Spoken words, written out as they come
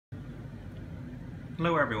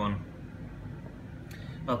Hello everyone,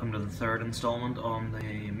 welcome to the third installment on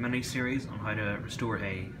the mini-series on how to restore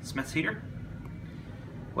a Smith's heater.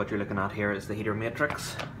 What you're looking at here is the heater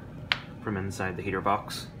matrix from inside the heater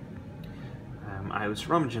box. I was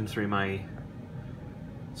rummaging through my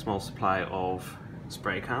small supply of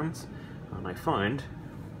spray cans and I found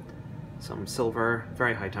some silver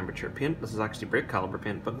very high temperature paint. This is actually brake caliber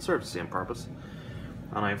paint, but it serves the same purpose.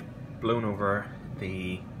 And I've blown over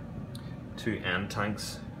the two end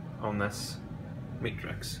tanks on this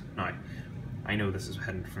matrix. Now, I know this is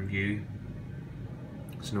hidden from view,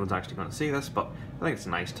 so no one's actually going to see this, but I think it's a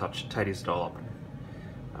nice touch. It tidies it all up,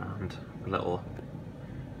 and the little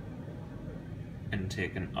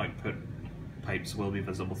intake and output pipes will be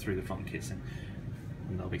visible through the front casing,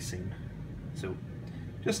 and they'll be seen. So,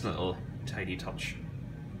 just a little tidy touch.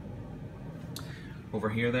 Over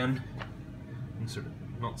here then, I'm sort of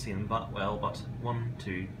not seeing that well, but 1,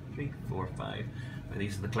 2, 3, 4, 5.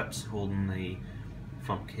 These are the clips holding the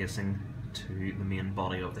front casing to the main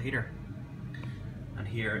body of the heater. And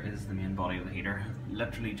here is the main body of the heater. I've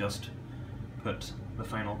literally just put the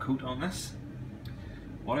final coat on this.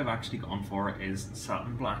 What I've actually gone for is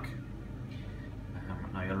satin black.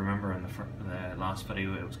 Now you'll remember in the last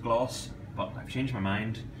video it was gloss, but I've changed my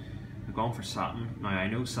mind. I've gone for satin. Now I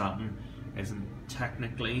know satin isn't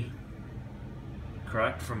technically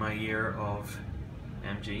correct for my year of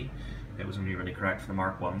MG. It was only really correct for the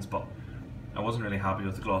Mark 1s, but I wasn't really happy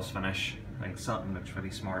with the gloss finish. I think satin looks really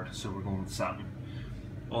smart, so we're going with satin.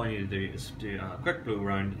 All I need to do is do a quick blow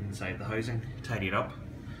around inside the housing, tidy it up.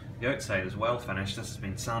 The outside is well finished. This has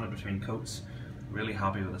been sanded between coats. Really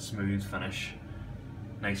happy with a smooth finish,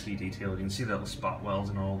 nicely detailed. You can see the little spot wells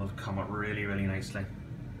and all, they've come up really nicely.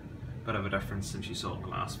 Bit of a difference since you saw it in the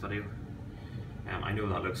last video. I know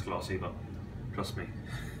that looks glossy, but trust me,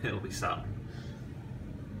 it'll be satin.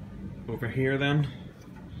 Over here then,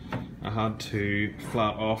 I had to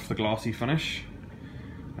flat off the glossy finish,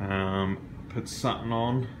 put satin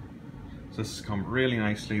on. So this has come really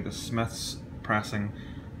nicely. The Smith's pressing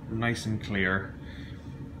nice and clear.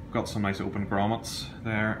 Got some nice open grommets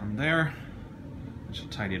there and there. I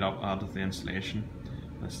should tidy it up, add to the insulation.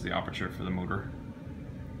 This is the aperture for the motor.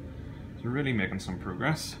 So really making some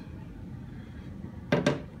progress.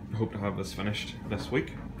 I hope to have this finished this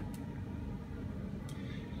week.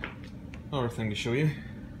 Another thing to show you,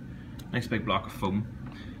 nice big block of foam,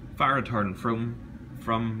 fire retardant foam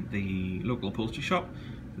from the local upholstery shop.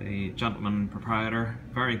 The gentleman proprietor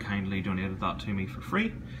very kindly donated that to me for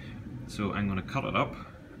free, so I'm going to cut it up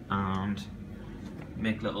and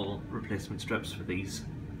make little replacement strips for these,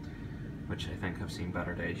 which I think have seen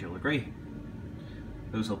better days, you'll agree.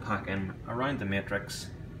 Those will pack in around the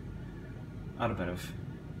matrix, add a bit of,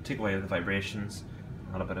 take away the vibrations,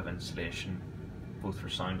 add a bit of insulation, both for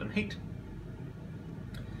sound and heat.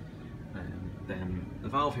 Then the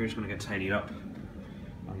valve here is going to get tidied up,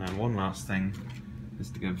 and then one last thing is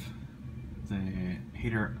to give the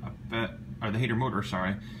heater a bit, or the heater motor,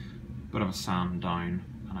 sorry, a bit of a sand down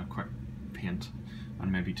and a quick paint, and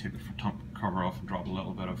maybe take the top cover off and drop a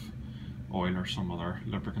little bit of oil or some other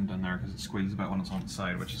lubricant in there, because it squeals a bit when it's on the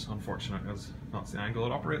side, which is unfortunate because that's the angle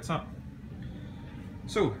it operates at.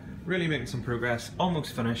 So, really making some progress,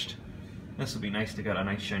 almost finished. This will be nice to get a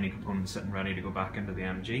nice shiny component sitting ready to go back into the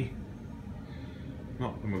MG.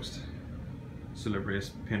 Not the most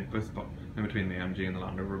salubrious paint booth, but in between the MG and the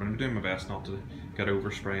Land Rover, but I'm doing my best not to get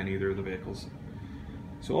overspray in either of the vehicles.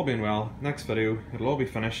 So all being well, next video it'll all be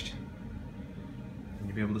finished and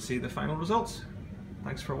you'll be able to see the final results.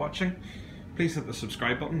 Thanks for watching. Please hit the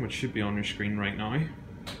subscribe button, which should be on your screen right now.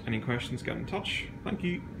 Any questions, get in touch. Thank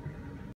you.